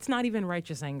 right? And it's not even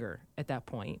righteous anger at that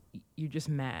point. You're just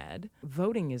mad.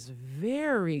 Voting is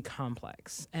very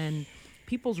complex, and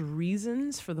people's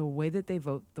reasons for the way that they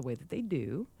vote the way that they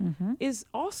do is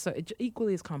also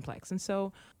equally as complex. And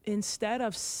so instead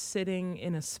of sitting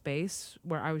in a space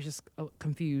where I was just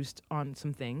confused on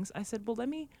some things, I said, well, let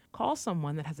me call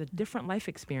someone that has a different life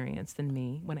experience than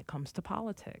me when it comes to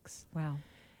politics. Wow.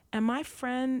 And my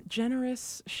friend,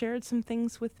 generous, shared some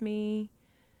things with me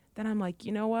that I'm like,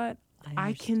 you know what?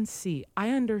 I can see, I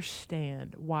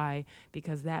understand why,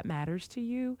 because that matters to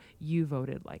you. You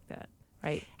voted like that.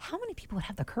 Right. How many people would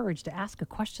have the courage to ask a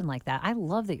question like that? I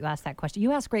love that you asked that question.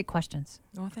 You ask great questions.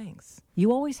 Oh, thanks.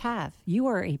 You always have. You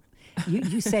are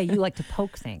you say you like to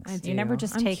poke things. I do. You never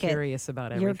just take it. I'm curious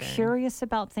about everything. You're curious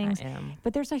about things. I am.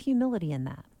 But there's a humility in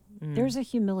that. There's a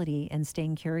humility in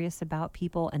staying curious about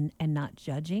people and not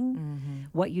judging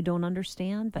what you don't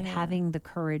understand, but having the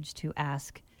courage to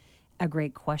ask a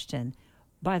great question.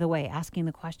 By the way, asking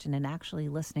the question and actually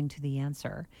listening to the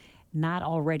answer. Not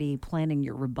already planning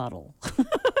your rebuttal.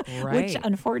 Which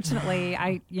unfortunately,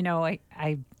 I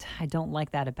don't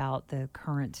like that about the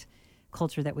current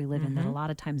culture that we live in, that a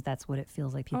lot of times that's what it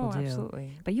feels like people do.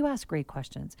 Absolutely. But you ask great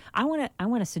questions. I want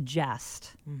to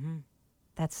suggest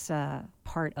that's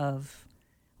part of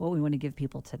what we want to give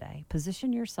people today.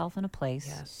 Position yourself in a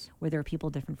place where there are people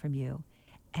different from you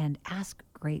and ask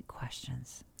great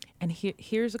questions. And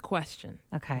here's a question.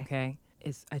 Okay.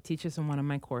 I teach this in one of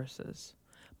my courses,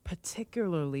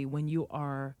 particularly when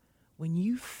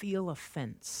you feel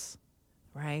offense,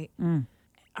 right?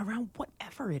 Around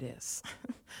whatever it is,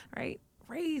 right?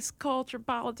 Race, culture,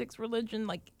 politics, religion,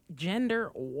 like gender,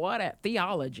 whatever,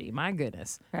 theology, my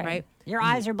goodness, right? Your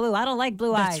eyes are blue. I don't like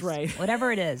blue eyes. That's right.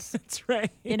 Whatever it is. That's right.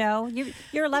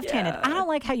 You're left-handed. I don't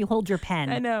like how you hold your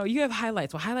pen. I know. You have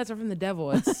highlights. Well, highlights are from the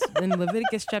devil. It's in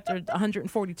Leviticus chapter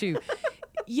 142.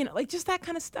 Like just that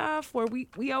kind of stuff where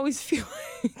we always feel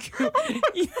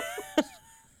like...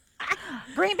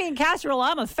 Green bean casserole,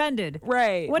 I'm offended.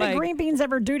 Right. What did green beans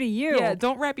ever do to you? Yeah,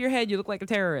 don't wrap your head. You look like a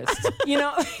terrorist.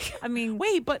 I mean,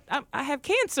 wait, but I have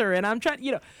cancer and I'm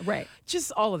trying, Right.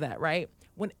 Just all of that, right?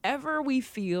 Whenever we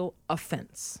feel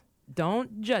offense,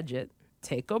 don't judge it.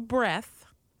 Take a breath.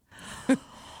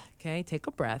 Okay, take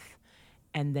a breath.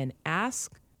 And then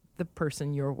ask the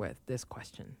person you're with this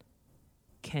question.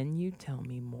 Can you tell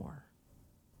me more?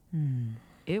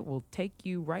 It will take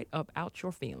you right up out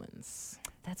your feelings.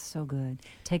 That's so good.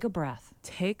 Take a breath.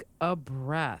 Take a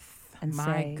breath. And my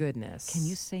say, goodness. Can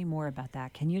you say more about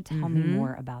that? Can you tell me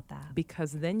more about that?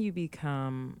 Because then you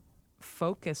become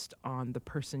focused on the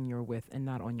person you're with and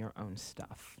not on your own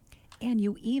stuff. And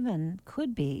you even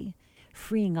could be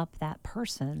freeing up that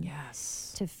person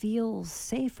to feel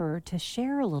safer to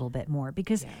share a little bit more.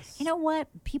 Because you know what?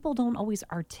 People don't always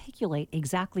articulate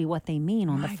exactly what they mean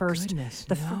on the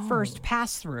first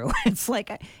pass through. It's like,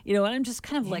 and I'm just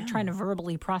kind of like trying to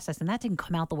verbally process, and that didn't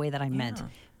come out the way that I meant.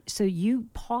 So you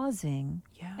pausing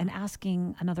and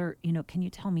asking another, can you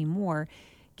tell me more,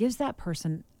 gives that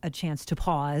person a chance to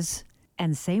pause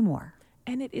and say more.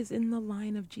 And it is in the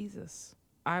line of Jesus.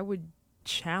 I would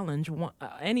challenge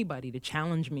anybody to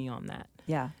challenge me on that.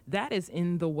 Yeah. That is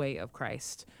in the way of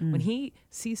Christ. When he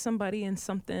sees somebody in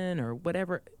something or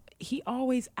whatever, he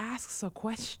always asks a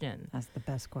question. That's the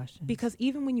best question. Because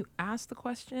even when you ask the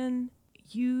question,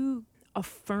 you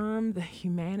affirm the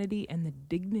humanity and the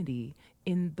dignity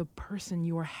in the person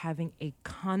you are having a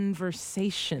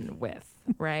conversation with,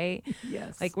 right?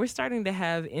 Yes. Like we're starting to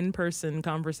have in-person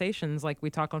conversations like we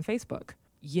talk on Facebook.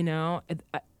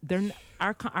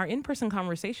 Our in-person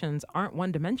conversations aren't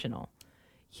one-dimensional.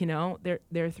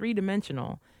 They're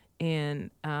three-dimensional.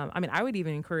 And I would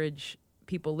even encourage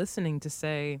people listening to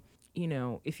say,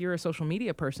 if you're a social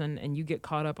media person and you get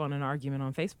caught up on an argument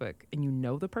on Facebook and you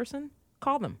know the person,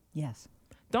 call them. Yes.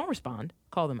 Don't respond.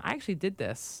 Call them. I actually did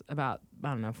this about,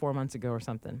 4 months ago or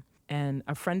something. And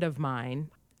a friend of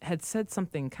mine had said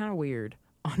something kind of weird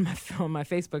on my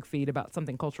Facebook feed about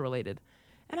something culture related.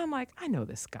 And I'm like, I know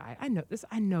this guy. I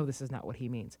know this is not what he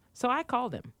means. So I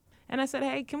called him and I said,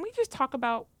 hey, can we just talk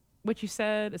about what you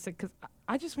said? I said, because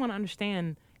I just want to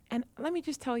understand. And let me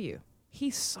just tell you, he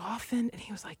softened and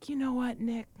he was like, you know what,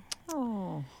 Nick?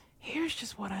 Oh, here's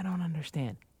just what I don't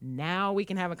understand. Now we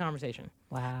can have a conversation.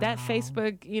 Wow. That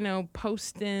Facebook,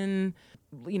 posting,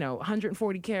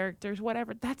 140 characters,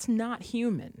 whatever, that's not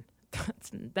human.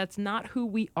 That's not who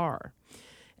we are.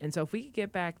 And so if we could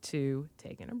get back to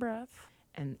taking a breath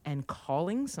and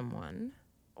calling someone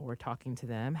or talking to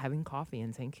them, having coffee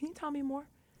and saying, can you tell me more?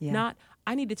 Yeah. Not,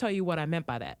 I need to tell you what I meant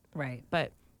by that. Right.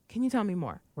 But can you tell me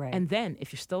more? Right. And then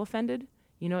if you're still offended,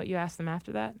 you know what you ask them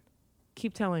after that?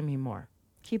 Keep telling me more.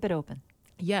 Keep it open.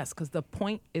 Yes, because the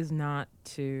point is not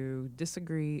to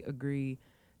disagree, agree.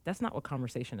 That's not what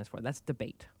conversation is for. That's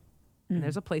debate. And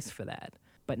there's a place for that,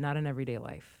 but not in everyday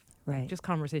life. Right. Just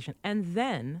conversation. And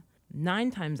then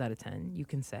 9 times out of 10, you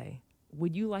can say,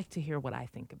 would you like to hear what I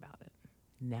think about it?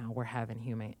 Now we're having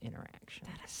human interaction.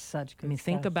 That is such good stuff.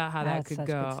 Think about how that That's could such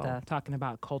good go, stuff. talking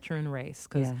about culture and race,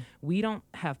 because we don't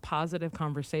have positive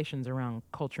conversations around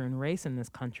culture and race in this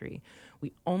country.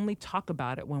 We only talk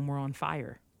about it when we're on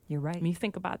fire. You're right. I mean,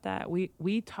 think about that.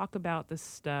 We talk about this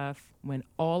stuff when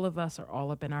all of us are all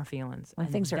up in our feelings. When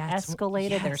things are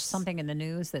escalated, there's something in the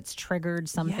news that's triggered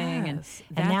something, and that's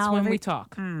now when we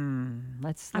talk.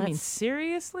 Let's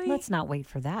seriously? Let's not wait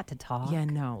for that to talk. Yeah,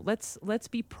 no. Let's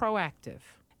be proactive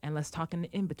and let's talk in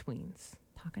the in-betweens.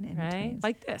 Talking in right? betweens.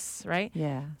 Like this, right?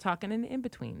 Yeah. Talking in the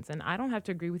in-betweens. And I don't have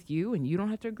to agree with you and you don't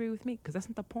have to agree with me because that's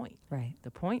not the point. Right.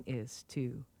 The point is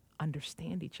to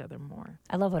understand each other more.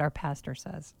 I love what our pastor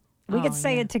says. We could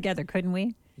say it together, couldn't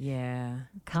we? Yeah.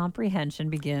 Comprehension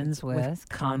begins with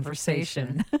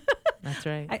conversation. That's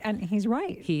right. And he's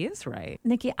right. He is right.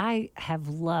 Nikki, I have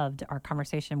loved our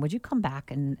conversation. Would you come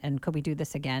back and could we do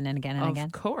this again and again and again?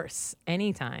 Of course.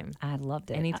 Anytime. I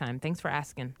loved it. Anytime. Thanks for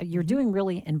asking. You're doing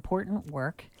really important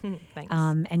work. Thanks.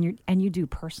 And you do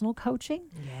personal coaching.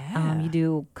 Yeah. You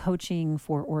do coaching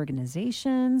for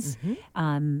organizations.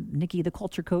 Nikki, the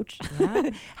culture coach. Yeah.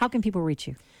 How can people reach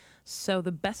you? So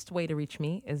the best way to reach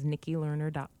me is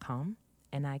nikkilerner.com.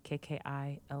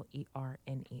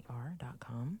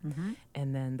 NIKKILERNER.com.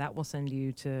 And then that will send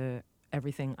you to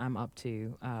everything I'm up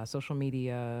to, social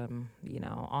media,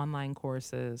 online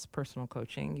courses, personal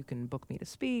coaching. You can book me to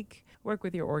speak, work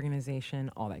with your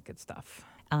organization, all that good stuff.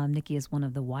 Nikki is one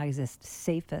of the wisest,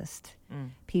 safest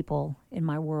people in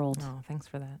my world. Oh, thanks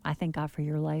for that. I thank God for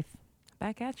your life.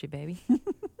 Back at you, baby.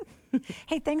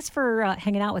 Hey, thanks for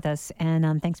hanging out with us.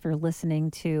 And thanks for listening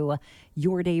to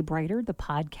Your Day Brighter, the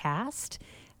podcast.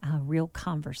 Real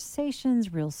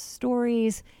conversations, real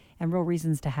stories, and real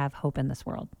reasons to have hope in this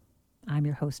world. I'm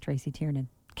your host, Tracy Tiernan.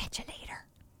 Catch you later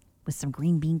with some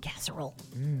green bean casserole.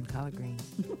 Collard greens.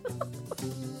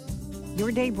 Your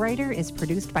Day Brighter is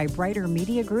produced by Brighter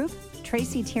Media Group,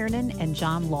 Tracy Tiernan, and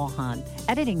John Lawhon.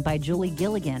 Editing by Julie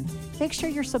Gilligan. Make sure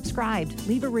you're subscribed,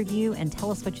 leave a review, and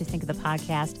tell us what you think of the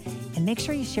podcast. And make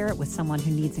sure you share it with someone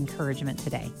who needs encouragement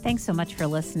today. Thanks so much for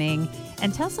listening.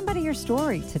 And tell somebody your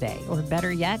story today. Or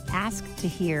better yet, ask to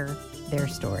hear their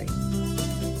story.